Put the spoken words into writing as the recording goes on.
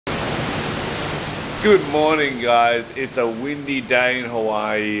Good morning, guys. It's a windy day in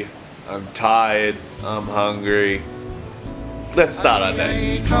Hawaii. I'm tired. I'm hungry. Let's start our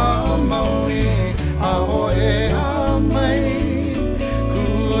day.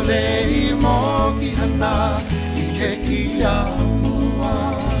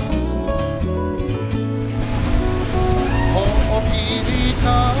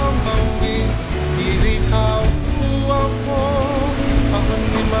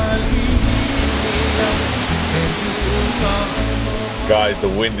 Guys, the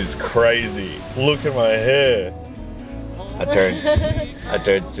wind is crazy. Look at my hair. I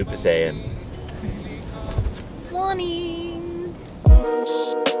turned Super Saiyan. Morning.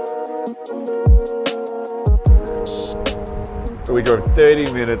 So we drove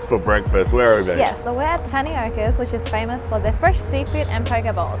 30 minutes for breakfast. Where are we, babe? Yes, so we're at Tanioka's, which is famous for their fresh seafood and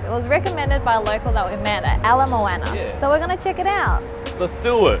poke bowls. It was recommended by a local that we met at Ala Moana. Yeah. So we're gonna check it out. Let's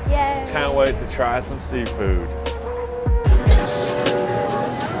do it. Yay. Can't wait to try some seafood.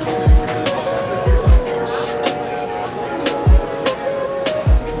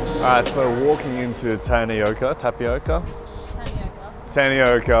 Alright, so walking into Tanioka,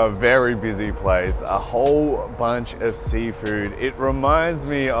 Tanioka, very busy place, a whole bunch of seafood. It reminds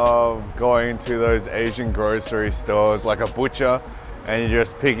me of going to those Asian grocery stores like a butcher and you're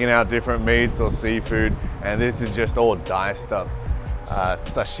just picking out different meats or seafood, and this is just all diced up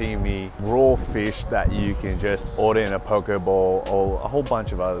sashimi, raw fish that you can just order in a poke bowl or a whole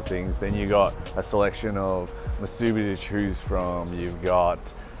bunch of other things. Then you got a selection of musubi to choose from. You've got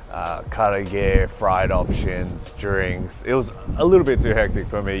karage, fried options, drinks. It was a little bit too hectic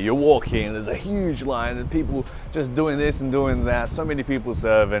for me. You walk in, there's a huge line and people just doing this and doing that. So many people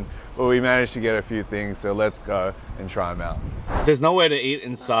serving, but we managed to get a few things, so let's go and try them out. There's nowhere to eat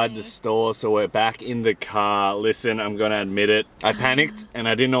inside the store, so we're back in the car. Listen, I'm gonna admit it. I panicked and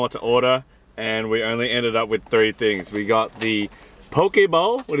I didn't know what to order, and we only ended up with 3 things. We got the poke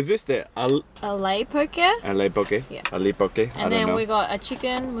bowl. What is this? The Alai poke. Alai poke? Yeah. Alai poke. And then we got a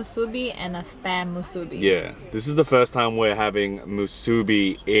chicken musubi and a spam musubi. Yeah. This is the first time we're having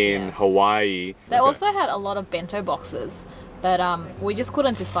musubi in Hawaii. They also had a lot of bento boxes, but we just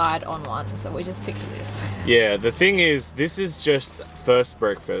couldn't decide on one, so we just picked this. Yeah, the thing is, this is just first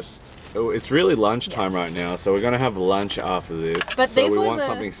breakfast. It's really lunchtime right now, so we're gonna have lunch after this. But so these we were want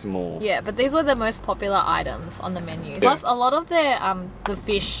something small. Yeah, but these were the most popular items on the menu. Plus, a lot of the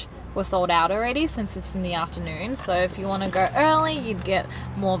fish were sold out already since it's in the afternoon. So if you want to go early, you'd get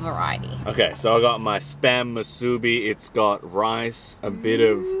more variety. Okay, so I got my spam musubi. It's got rice, a bit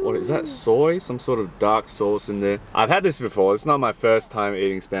of, what is that, soy? Some sort of dark sauce in there. I've had this before. It's not my first time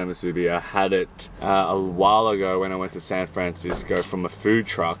eating spam musubi. I had it a while ago when I went to San Francisco from a food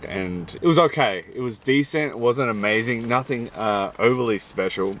truck, and it was okay. It was decent. It wasn't amazing. Nothing overly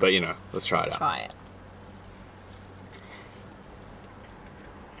special, but you know, let's try it out. Try it.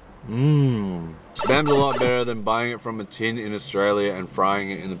 Spam's a lot better than buying it from a tin in Australia and frying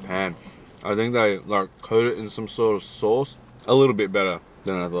it in the pan. I think they like coat it in some sort of sauce. A little bit better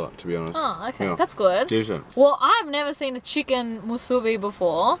than I thought, to be honest. Oh, okay. Yeah. That's good. Decent. Well, I've never seen a chicken musubi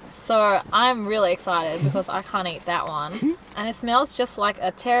before, so I'm really excited because I can't eat that one. And it smells just like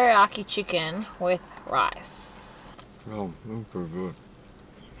a teriyaki chicken with rice. Oh, that's pretty good.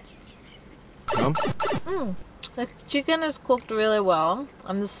 The chicken is cooked really well,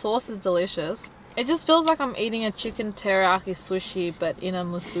 and the sauce is delicious. It just feels like I'm eating a chicken teriyaki sushi, but in a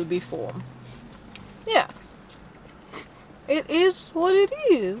musubi form. Yeah. It is what it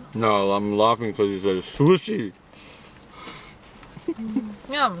is. No, I'm laughing because you said sushi.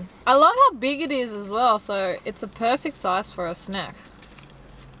 Yum. I love how big it is as well, so it's a perfect size for a snack.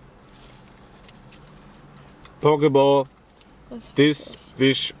 Poke bowl. This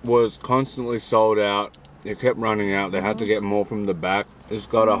fish was constantly sold out. It kept running out. They had to get more from the back. It's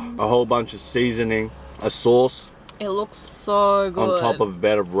got a whole bunch of seasoning, a sauce. It looks so good. On top of a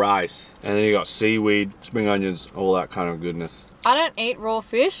bed of rice. And then you got seaweed, spring onions, all that kind of goodness. I don't eat raw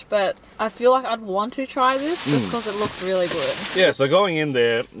fish, but I feel like I'd want to try this just because it looks really good. Yeah, so going in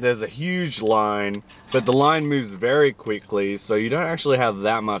there, there's a huge line, but the line moves very quickly, so you don't actually have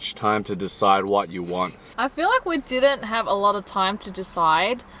that much time to decide what you want. I feel like we didn't have a lot of time to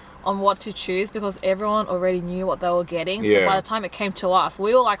decide on what to choose because everyone already knew what they were getting. So by the time it came to us,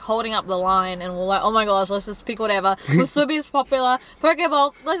 we were like holding up the line and we're like, oh my gosh, let's just pick whatever. Musubi is popular, poke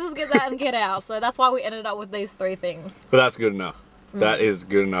bowls, let's just get that and get out. So that's why we ended up with these 3 things. But that's good enough. That is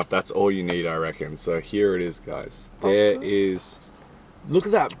good enough. That's all you need, I reckon. So here it is, guys. There is, look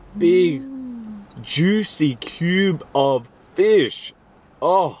at that big, juicy cube of fish.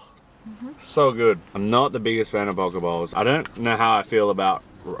 Oh, so good. I'm not the biggest fan of poke bowls. I don't know how I feel about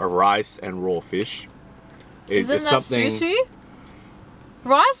rice and raw fish. Isn't that sushi?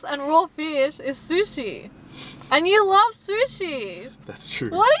 Rice and raw fish is sushi. And you love sushi. That's true.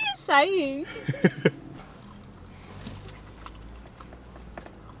 What are you saying?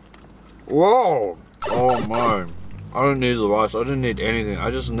 Whoa! Oh my. I don't need the rice. I don't need anything.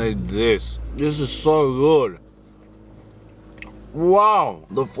 I just need this. This is so good. Wow!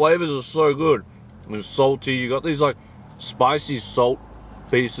 The flavors are so good. It's salty. You got these like spicy salt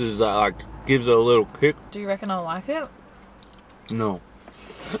pieces that like gives it a little kick. Do you reckon I like it? No.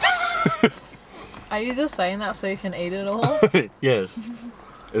 Are you just saying that so you can eat it all? Yes.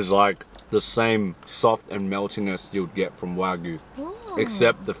 It's like the same soft and meltiness you'd get from Wagyu.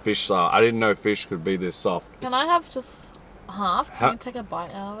 Except the fish style. I didn't know fish could be this soft. Can I have just half? Can you take a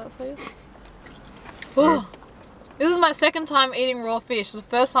bite out of it, please? Ooh. This is my second time eating raw fish. The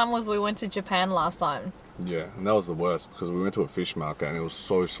first time was we went to Japan last time. Yeah, and that was the worst because we went to a fish market and it was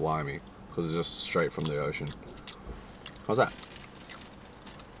so slimy because it's just straight from the ocean. How's that?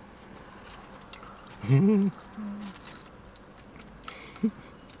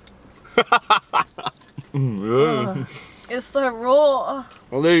 It's so raw.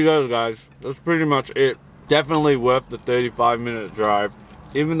 Well, there you go, guys. That's pretty much it. Definitely worth the 35-minute drive.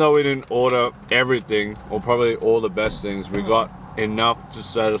 Even though we didn't order everything, or probably all the best things, we got enough to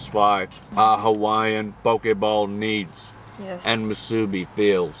satisfy our Hawaiian Pokeball needs. Yes. And musubi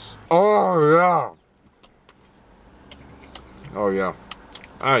feels. Oh, yeah. Oh, yeah.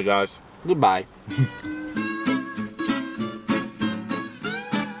 Alright, guys. Goodbye.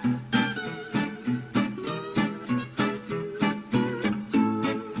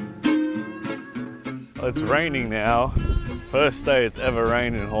 It's raining now. First day it's ever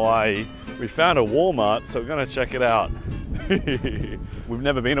rained in Hawaii. We found a Walmart, so we're gonna check it out. We've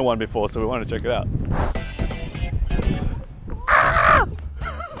never been to one before, so we want to check it out.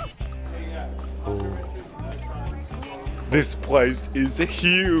 This place is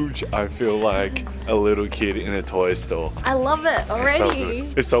huge. I feel like a little kid in a toy store. I love it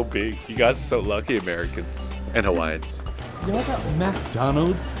already. It's so big. You guys are so lucky, Americans and Hawaiians. Y'all got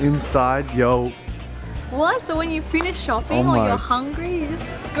McDonald's inside, yo. What? So when you finish shopping or you're hungry, you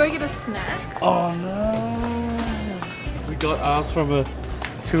just go get a snack? Oh no! We got asked from a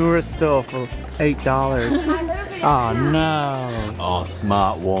tourist store for $8. Oh no! Oh,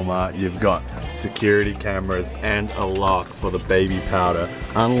 smart Walmart. You've got security cameras and a lock for the baby powder.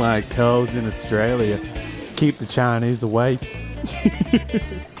 Unlike Coles in Australia, keep the Chinese away.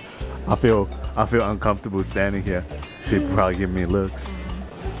 I feel uncomfortable standing here. People probably give me looks.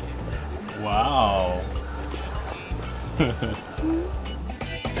 Wow.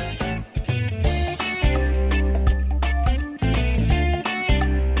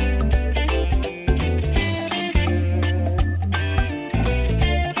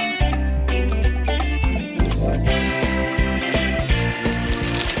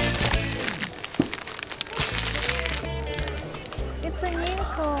 It's a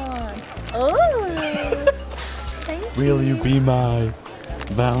unicorn. Oh, thank you. Will you be my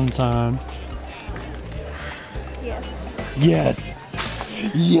Valentine? Yes.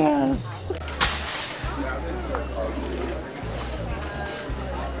 Yes! Yes!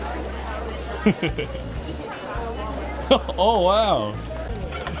 Oh wow!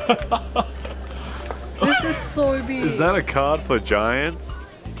 This is so big. Is that a card for giants?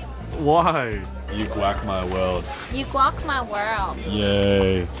 Why? You guac my world. You guac my world.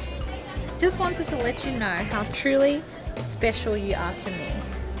 Yay. Just wanted to let you know how truly special you are to me.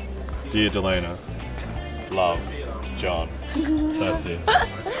 Dear Dalena, love, John. That's it.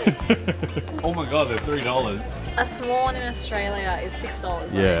 Oh my god, they're $3. A small one in Australia is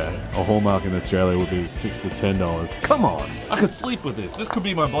 $6. Yeah, a Hallmark in Australia would be $6 to $10. Come on, I could sleep with this. This could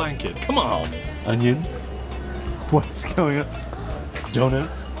be my blanket. Come on. Onions? What's going on?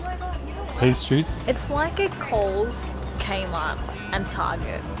 Donuts? Pastries? It's like a Coles, Kmart, and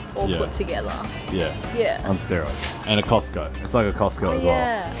Target all put together. Yeah. Yeah. On steroids. And a Costco. It's like a Costco as well.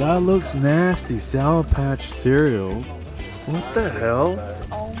 Yeah. That looks nasty. Sour Patch cereal. What the hell?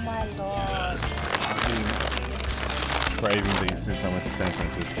 Oh my lord. Yes. I've been craving these since I went to San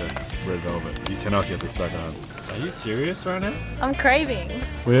Francisco. Red Velvet. You cannot get this back home. Are you serious right now? I'm craving.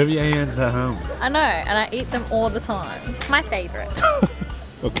 We have your hands at home. I know, and I eat them all the time. My favorite.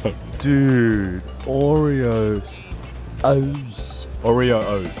 Okay. Dude, Oreos. O's. Oreo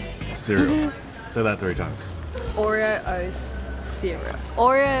O's cereal. Say that 3 times. Oreo O's cereal.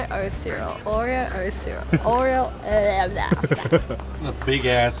 Oreo O's cereal. Oreo O's cereal. Oreo. The big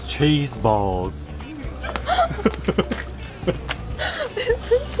ass cheese balls.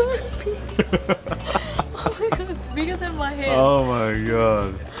 This is so big. Oh my god, it's bigger than my head. Oh my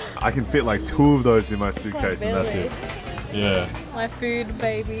god. I can fit like 2 of those in my suitcase and that's it. Yeah. My food,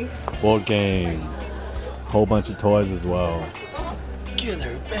 baby. Board games. Whole bunch of toys as well.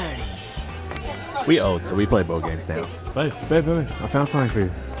 Killer Betty. We old, so we play board games now. Babe, I found something for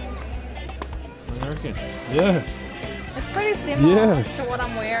you. American. Yes. It's pretty similar Yes. to what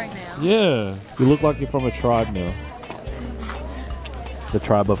I'm wearing now. Yeah. You look like you're from a tribe now. The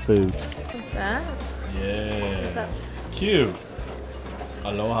tribe of foods. What's that? Yeah. That? Cute.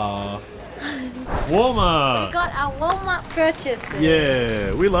 Aloha. Walmart. We got our Walmart purchases.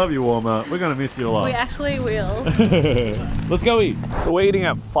 Yeah, we love you, Walmart. We're gonna miss you a lot. We actually will. Let's go eat. So we're eating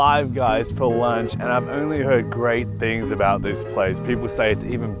at Five Guys for lunch, and I've only heard great things about this place. People say it's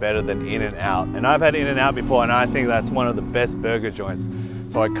even better than In-N-Out. And I've had In-N-Out before, and I think that's one of the best burger joints.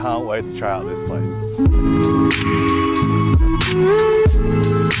 So I can't wait to try out this place.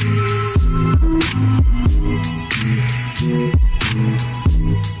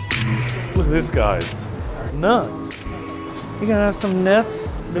 Look at this, guys. Nuts. You're gonna have some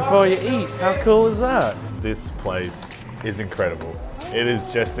nuts before you eat. How cool is that? This place is incredible. It is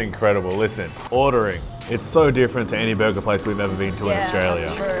just incredible. Listen, ordering. It's so different to any burger place we've ever been to in Australia.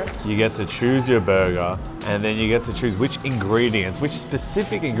 That's true. You get to choose your burger, and then you get to choose which ingredients, which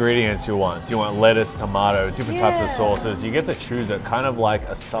specific ingredients you want. Do you want lettuce, tomato, different types of sauces? You get to choose it, kind of like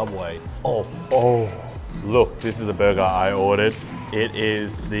a Subway. Oh, look, this is the burger I ordered. It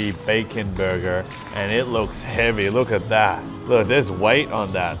is the bacon burger, and it looks heavy. Look at that. Look, there's weight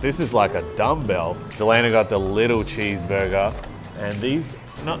on that. This is like a dumbbell. Dalena got the little cheeseburger, and these,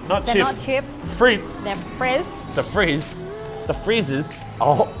 not chips. They're not chips. Frites. They're frizz. The freezes.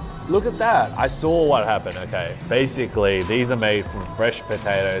 Oh, look at that. I saw what happened, okay. Basically, these are made from fresh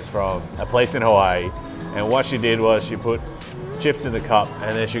potatoes from a place in Hawaii. And what she did was she put chips in the cup,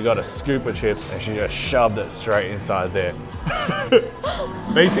 and then she got a scoop of chips and she just shoved it straight inside there.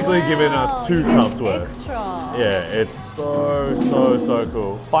 Basically giving us 2 cups worth. Extra. Yeah, it's so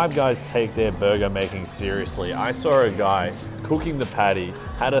cool. Five Guys take their burger making seriously. I saw a guy cooking the patty,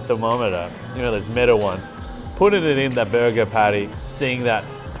 had a thermometer, you know, those metal ones, putting it in that burger patty, seeing that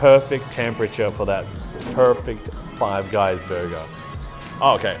perfect temperature for that perfect Five Guys burger.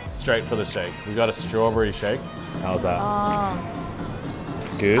 Oh, okay, straight for the shake. We got a strawberry shake. How's that?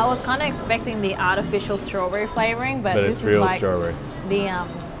 Good? I was kind of expecting the artificial strawberry flavoring, but this it's real is like strawberry. the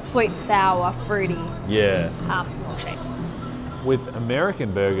sweet, sour, fruity Yeah. milkshake. With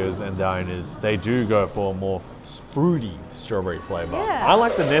American burgers and diners, they do go for a more fruity strawberry flavor. Yeah. I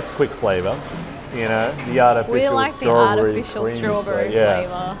like the Nesquik flavor, you know, the artificial We like the strawberry, artificial creamy strawberry yeah,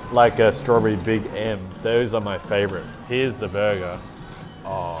 flavor. like a strawberry Big M. Those are my favorite. Here's the burger.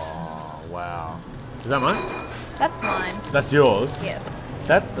 Oh, wow. Is that mine? That's mine. That's yours? Yes.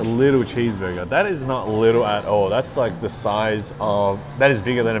 That's a little cheeseburger. That is not little at all. That's like the size of, that is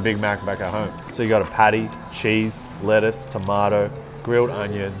bigger than a Big Mac back at home. So you got a patty, cheese, lettuce, tomato, grilled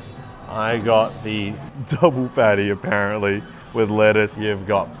onions. I got the double patty apparently with lettuce. You've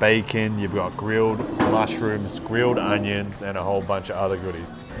got bacon, you've got grilled mushrooms, grilled onions, and a whole bunch of other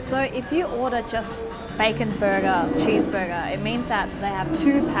goodies. So if you order just bacon burger, cheeseburger, it means that they have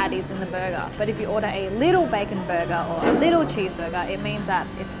 2 patties in the burger. But if you order a little bacon burger or a little cheeseburger, it means that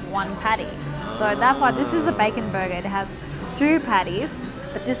it's 1 patty. So that's why this is a bacon burger. It has 2 patties,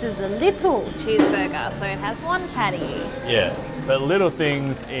 but this is the little cheeseburger, so it has 1 patty. Yeah, but little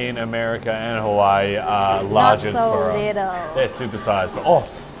things in America and Hawaii are largest for us. Little. They're supersized. But oh,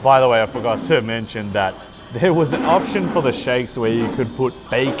 by the way, I forgot to mention that there was an option for the shakes where you could put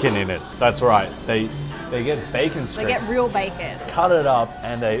bacon in it. That's right. They get bacon strips. They get real bacon. Cut it up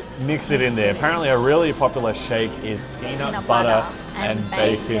and they mix it in there. Apparently a really popular shake is peanut butter and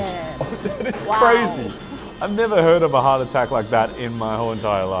bacon. Oh, that is crazy. I've never heard of a heart attack like that in my whole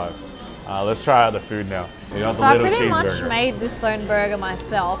entire life. Let's try out the food now. We got the So I little pretty much cheeseburger. made this own burger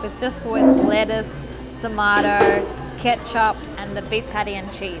myself. It's just with lettuce, tomato, ketchup, and the beef patty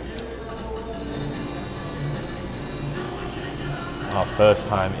and cheese. Our first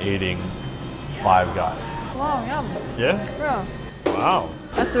time eating Five Guys. Wow, yum. Yeah? Yeah. Wow.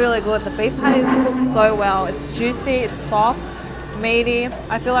 That's really good. The beef patty is cooked so well. It's juicy, it's soft, meaty.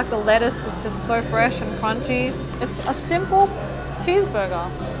 I feel like the lettuce is just so fresh and crunchy. It's a simple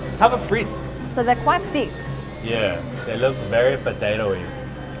cheeseburger. How about frites? So they're quite thick. Yeah, they look very potato-y.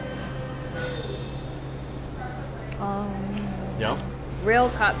 Yum. Real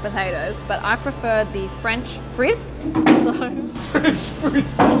cut potatoes, but I prefer the French fries. So, French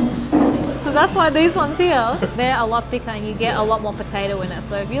fries. so that's why these ones here, they're a lot thicker and you get a lot more potato in it.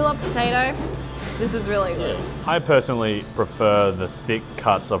 So if you love potato, this is really good. I personally prefer the thick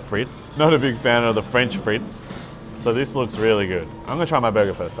cuts of frites. Not a big fan of the French frites. So this looks really good. I'm gonna try my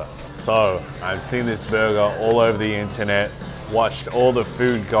burger first though. So I've seen this burger all over the internet, watched all the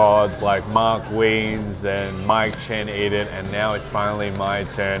food gods like Mark Wiens and Mike Chen eat it, and now it's finally my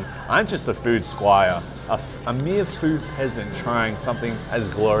turn. I'm just a food squire, a mere food peasant trying something as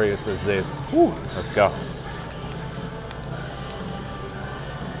glorious as this. Whew, let's go.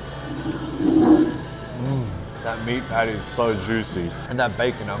 That meat patty is so juicy. And that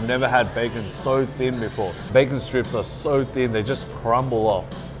bacon, I've never had bacon so thin before. Bacon strips are so thin, they just crumble off.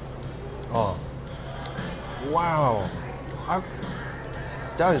 Oh, wow.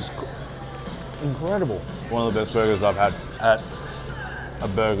 That is incredible. One of the best burgers I've had at a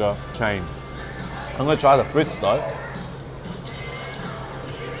burger chain. I'm gonna try the Fritz though.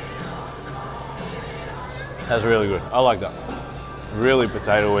 That's really good. I like that. Really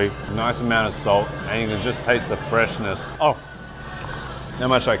potatoey, nice amount of salt, and you can just taste the freshness. Oh, now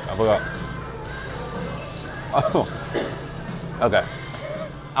my shake, I forgot. Oh, okay.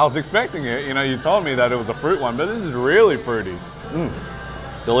 I was expecting it, you know, you told me that it was a fruit one, but this is really fruity.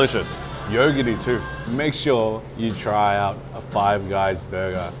 Delicious. Yogurty too. Make sure you try out a Five Guys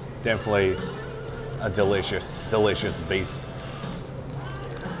burger. Definitely a delicious, delicious beast.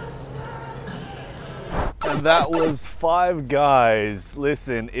 And that was Five Guys.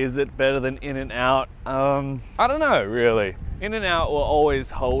 Listen, is it better than In-N-Out? I don't know, really. In-N-Out will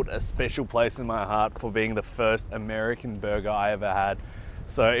always hold a special place in my heart for being the first American burger I ever had.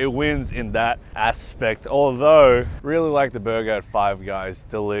 So it wins in that aspect. Although, really like the burger at Five Guys.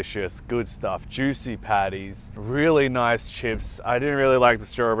 Delicious, good stuff, juicy patties, really nice chips. I didn't really like the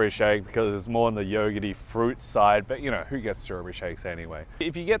strawberry shake because it's more on the yogurty fruit side, but you know, who gets strawberry shakes anyway?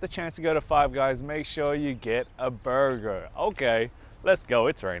 If you get the chance to go to Five Guys, make sure you get a burger. Okay, let's go,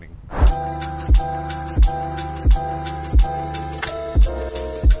 it's raining.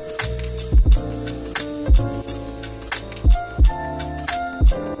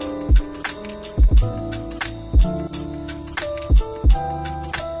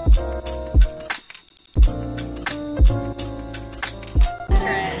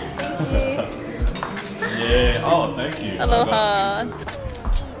 Oh, thank you. Aloha.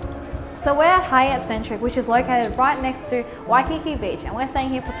 So we're at Hyatt Centric, which is located right next to Waikiki Beach, and we're staying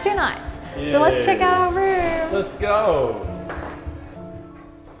here for 2 nights. So let's check out our room. Let's go.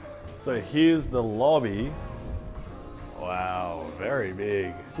 So here's the lobby. Wow, very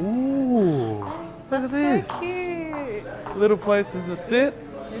big. Ooh, look at this. So cute. Little places to sit.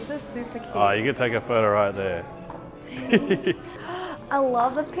 This is super cute. Oh, you can take a photo right there. I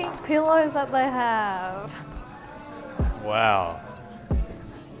love the pink pillows that they have. Wow.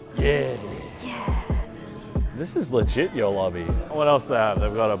 Yeah. Yeah. This is legit your lobby. What else they have?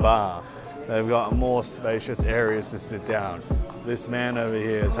 They've got a bar. They've got more spacious areas to sit down. This man over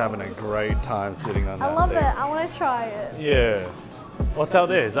here is having a great time sitting on that I love thing. it. I want to try it. Yeah. What's out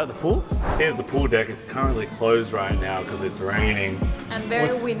there? Is that the pool? Here's the pool deck. It's currently closed right now because it's raining. And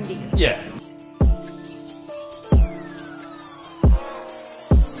very windy. Yeah.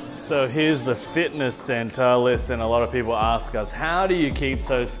 So here's the fitness center. Listen, a lot of people ask us, how do you keep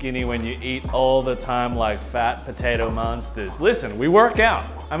so skinny when you eat all the time like fat potato monsters? Listen, we work out.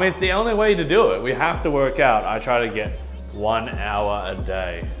 I mean, it's the only way to do it. We have to work out. I try to get 1 hour a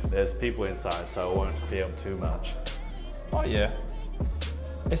day. There's people inside, so I won't film too much. Oh yeah.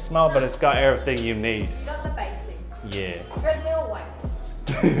 It's small, but it's got everything you need. You got the basics. Yeah. Treadmill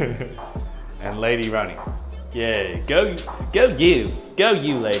weights. And lady running. Yeah, go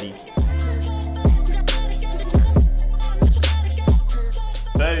you, lady.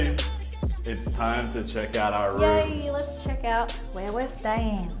 Babe, it's time to check out our room. Yay, let's check out where we're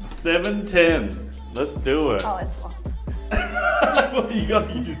staying. 710. Let's do it. Oh, it's locked. Well, you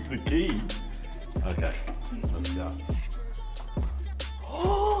gotta use the key. Okay, let's go.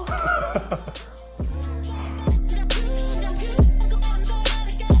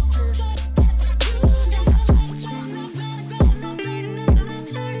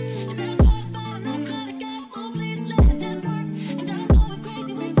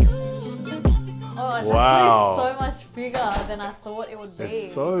 Wow. It's so much bigger than I thought it would be.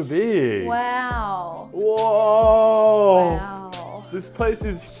 It's so big. Wow. Whoa. Wow. This place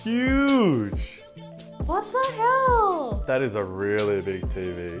is huge. What the hell? That is a really big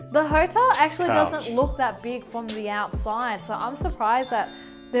TV. The hotel actually Couch. doesn't look that big from the outside, so I'm surprised that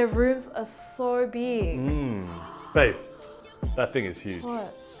their rooms are so big. Babe, that thing is huge.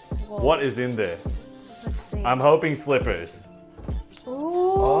 What? What is in there? Let's see. I'm hoping slippers.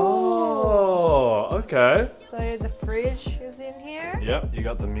 Ooh. Oh, okay. So the fridge is in here. Yep, you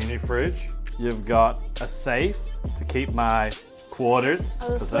got the mini fridge. You've got a safe to keep my quarters, Are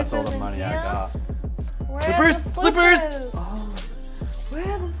the because that's all the slippers in money I here? got. Where Slippers! Oh. Where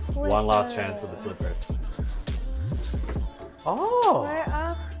are the slippers? One last chance for the slippers. Oh! Where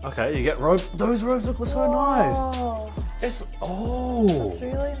are... Okay, you get robes. Those robes look so nice. It's, oh! It's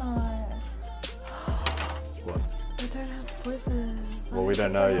really nice. What? We don't have slippers. Well, we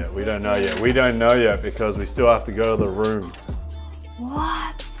don't know yet. We don't know yet. We don't know yet because we still have to go to the room.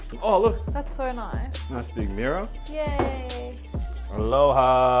 What? Oh, look. That's so nice. Nice big mirror. Yay.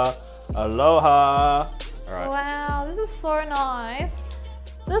 Aloha. Aloha. All right. Wow, this is so nice.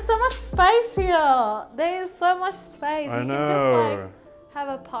 There's so much space here. There is so much space. I you know. can just like have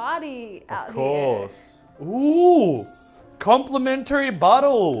a party out Of here. course. Ooh. Complimentary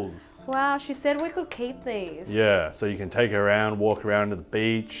bottles. Wow, she said we could keep these. Yeah, so you can take it around, walk around to the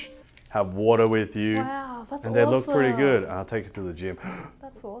beach, have water with you. Wow, that's And awesome. they look pretty good. I'll take it to the gym.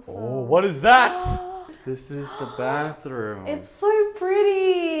 That's awesome. Oh, what is that? This is the bathroom. It's so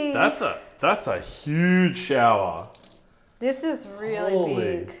pretty. That's a huge shower. This is really Holy.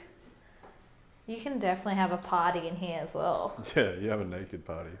 big. You can definitely have a party in here as well. Yeah, you have a naked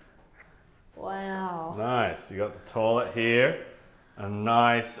party. Wow. Nice. You got the toilet here. A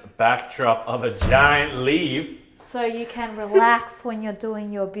nice backdrop of a giant leaf. So you can relax when you're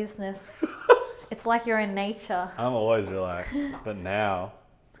doing your business. It's like you're in nature. I'm always relaxed, but now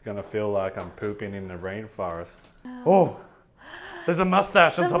it's gonna feel like I'm pooping in the rainforest. Oh, there's a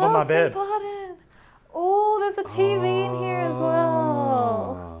mustache on top of my bed. Button. Oh, there's a TV in here as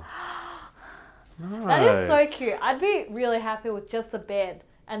well. Nice. That is so cute. I'd be really happy with just the bed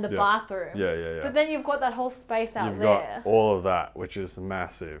and the bathroom. Yeah. But then you've got that whole space out You've there. got all of that, which is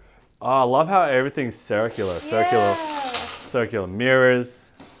massive. Oh, I love how everything's circular. Circular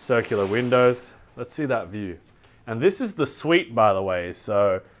mirrors, circular windows. Let's see that view. And this is the suite, by the way,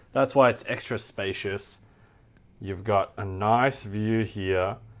 so that's why it's extra spacious. You've got a nice view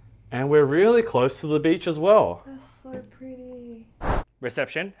here, and we're really close to the beach as well. That's so pretty.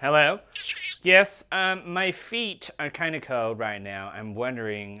 Reception, hello? Yes, my feet are kind of cold right now. I'm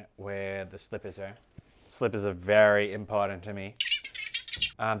wondering where the slippers are. Slippers are very important to me.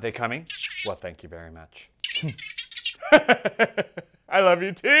 They're coming? Well, thank you very much. I love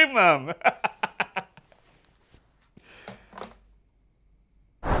you too, Mum.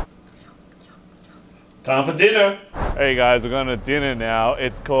 Time for dinner. Hey guys, we're going to dinner now.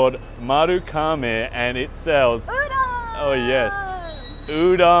 It's called Marukame and it sells... Udon! Oh yes,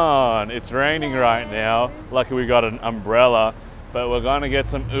 udon. It's raining right now. Lucky we got an umbrella, but we're going to get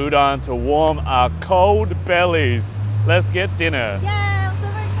some udon to warm our cold bellies. Let's get dinner. Yeah, I'm so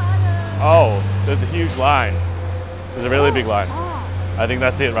excited. Oh, there's a huge line. There's a really big line. Oh. I think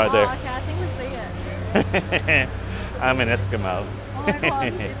that's it right there. Okay, I think we see it. I'm an Eskimo. Oh my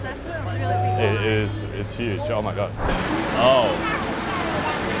god, it's actually a really big one. It is, it's huge. Oh my god. Oh.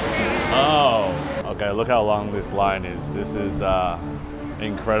 Oh. Okay, look how long this line is. This is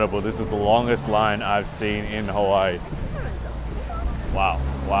incredible. This is the longest line I've seen in Hawaii. Wow,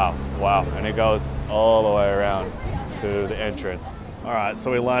 wow, wow. And it goes all the way around to the entrance. All right,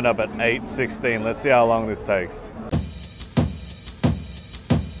 so we lined up at 8:16. Let's see how long this takes.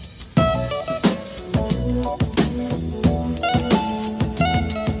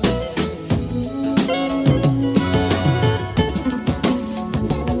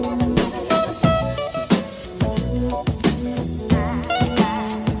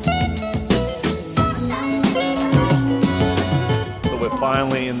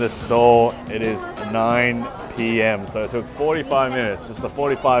 Finally in the store. It is 9 p.m. so it took 45 minutes, just a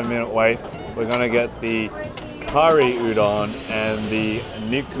 45-minute wait. We're gonna get the curry udon and the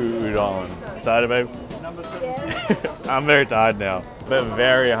niku udon. Excited, babe? Yeah. I'm very tired now, but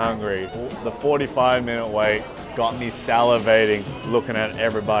very hungry. The 45-minute wait got me salivating looking at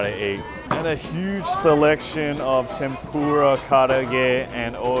everybody eat. And a huge selection of tempura, karaage,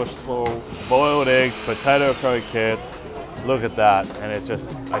 and also boiled eggs, potato croquettes. Look at that, and it's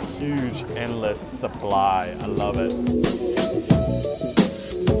just a huge, endless supply. I love it.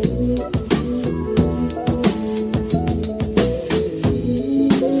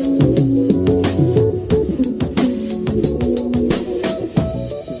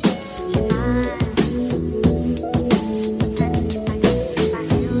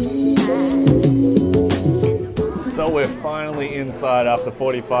 So we're finally inside after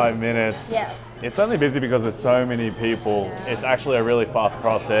 45 minutes. Yes. It's only busy because there's so many people. It's actually a really fast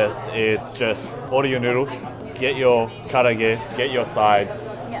process. It's just order your noodles, get your karaage, get your sides,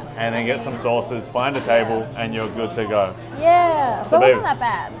 and then get some sauces, find a table, and you're good to go. Yeah, so it babe, wasn't that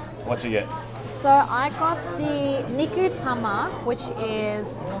bad. What you get? So I got the niku tama, which is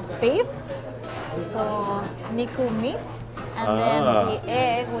beef, so niku meat, And then the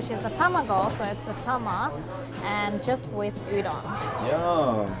egg, which is a tamago, so it's a tama, and just with udon.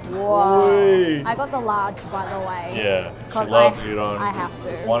 Yum. Whoa. Oi. I got the large, by the way. Yeah, she 'cause loves udon. I have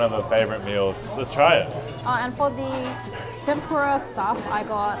to. One of her favorite meals. Let's try it. Oh, and for the tempura stuff, I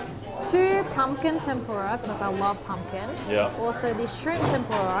got 2 pumpkin tempura because I love pumpkin. Yeah. Also the shrimp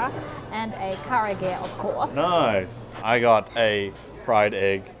tempura and a karage, of course. Nice. I got a fried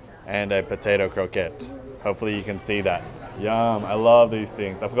egg and a potato croquette. Hopefully you can see that. Yum. I love these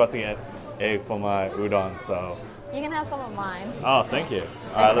things. I forgot to get egg for my udon, so. You can have some of mine. Oh, thank you.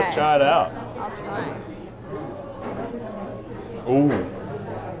 All right, let's Okay. try it out. I'll try. Ooh.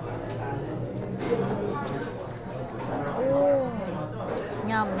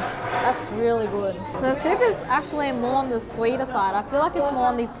 Yum. That's really good. So the soup is actually more on the sweeter side. I feel like it's more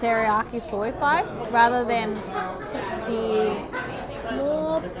on the teriyaki soy side rather than the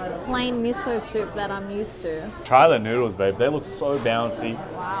more plain miso soup that I'm used to. Try the noodles, babe. They look so bouncy.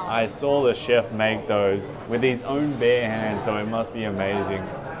 Wow. I saw the chef make those with his own bare hands, so it must be amazing.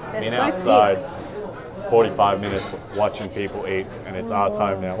 They're Been so outside 45 minutes watching people eat, and it's our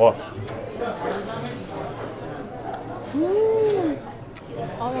time now. Well,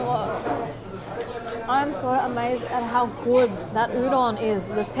 Oh my god. I'm so amazed at how good that udon is.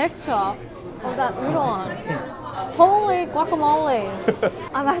 The texture of that udon. Holy guacamole.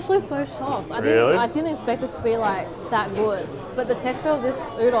 I'm actually so shocked. Really? I didn't expect it to be like that good. But the texture of this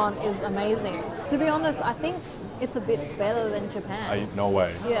udon is amazing. To be honest, I think it's a bit better than Japan. no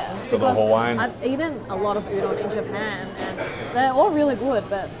way. Yeah, So the because Hawaiians. I've eaten a lot of udon in Japan and they're all really good,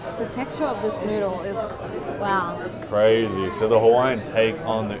 but the texture of this noodle is wow. Crazy. So the Hawaiian take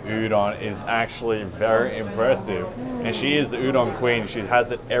on the udon is actually very impressive. And she is the udon queen. She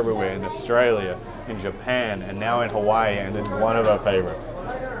has it everywhere in Australia, in Japan, and now in Hawaii, and this is one of her favorites.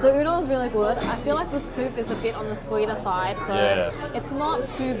 The udon is really good. I feel like the soup is a bit on the sweeter side, so Yeah. it's not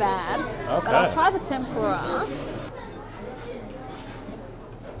too bad. But Okay. I'll try the tempura.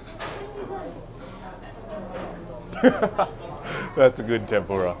 That's a good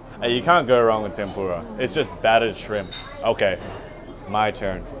tempura. Hey, you can't go wrong with tempura. It's just battered shrimp. Okay, my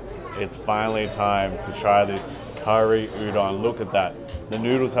turn. It's finally time to try this curry udon. Look at that. The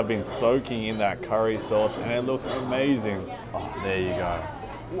noodles have been soaking in that curry sauce and it looks amazing. Oh, there you go.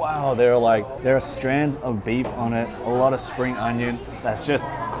 Wow, there are strands of beef on it, a lot of spring onion that's just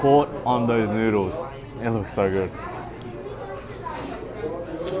caught on those noodles. It looks so good.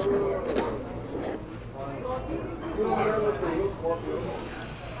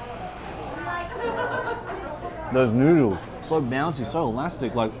 Those noodles, so bouncy, so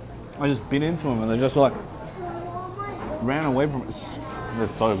elastic. Like, I just bit into them and they just like ran away from it. They're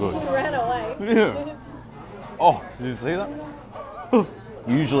so good. Ran away. Yeah. Oh, did you see that?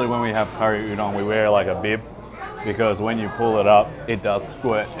 Usually when we have curry udon, we wear like a bib because when you pull it up, it does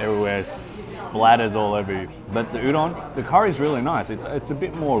squirt everywhere, splatters all over you. But the udon, the curry's really nice. It's a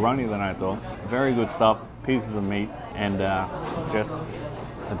bit more runny than I thought. Very good stuff, pieces of meat, and just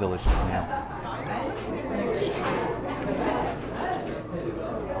a delicious meal.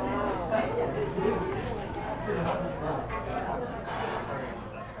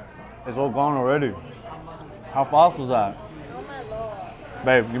 It's all gone already. How fast was that? Oh my lord.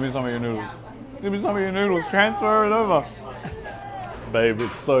 Babe, give me some of your noodles. Give me some of your noodles. Transfer it over. Babe,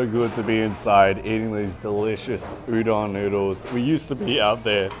 it's so good to be inside eating these delicious udon noodles. We used to be out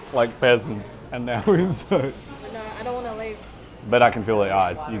there like peasants, and now we're inside. No, I don't want to leave. But I can feel their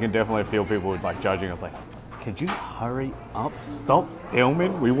eyes. You can definitely feel people like judging us like, could you hurry up? Stop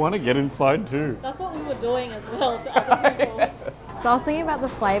filming. We want to get inside too. That's what we were doing as well to other people. So I was thinking about the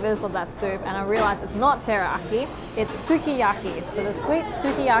flavors of that soup and I realized it's not teriyaki, it's sukiyaki. So the sweet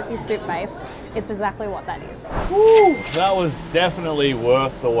sukiyaki soup base, it's exactly what that is. Woo, that was definitely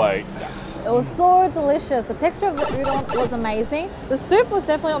worth the wait. It was so delicious. The texture of the udon was amazing. The soup was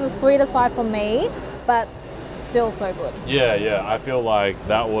definitely on the sweeter side for me, but still so good. Yeah, I feel like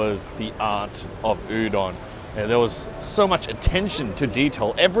that was the art of udon. And there was so much attention to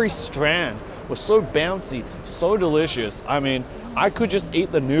detail. Every strand was so bouncy, so delicious. I mean, I could just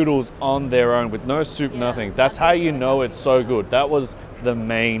eat the noodles on their own with no soup, nothing. That's how you know it's so good. That was the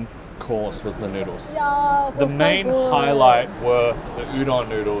main course, was the noodles. Yes, The main highlight were the udon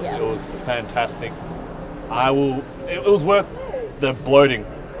noodles. Yes. It was fantastic. It was worth the bloating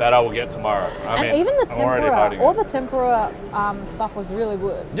that I will get tomorrow. And even the I'm already tempura, hiding all it. the tempura stuff was really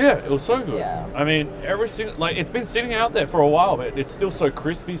good. Yeah, it was so good. Yeah. I mean, every single, like, it's been sitting out there for a while, but it's still so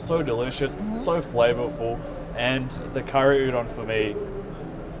crispy, so delicious, so flavorful. And the curry udon for me,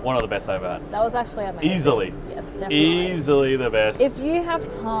 one of the best I've had. That was actually amazing. Easily. Yes. best, definitely. Easily the best. If you have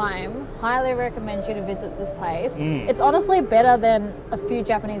time, highly recommend you to visit this place. It's honestly better than a few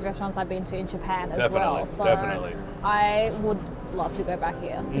Japanese restaurants I've been to in Japan as well. So definitely. I would love to go back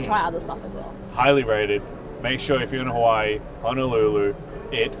here to try other stuff as well. Highly rated. Make sure if you're in Hawaii, Honolulu,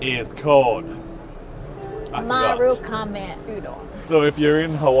 it is called Marukame Udon. So if you're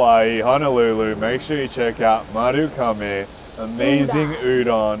in Hawaii, Honolulu, make sure you check out Marukame, amazing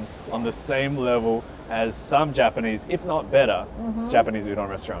udon on the same level as some Japanese, if not better, Japanese udon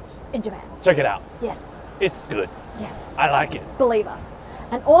restaurants. In Japan. Check it out. Yes. It's good. Yes. I like it. Believe us.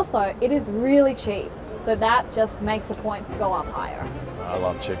 And also, it is really cheap. So that just makes the points go up higher. I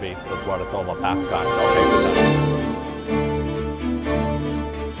love chippy, so that's what it's all about, guys. So I'll pay for that.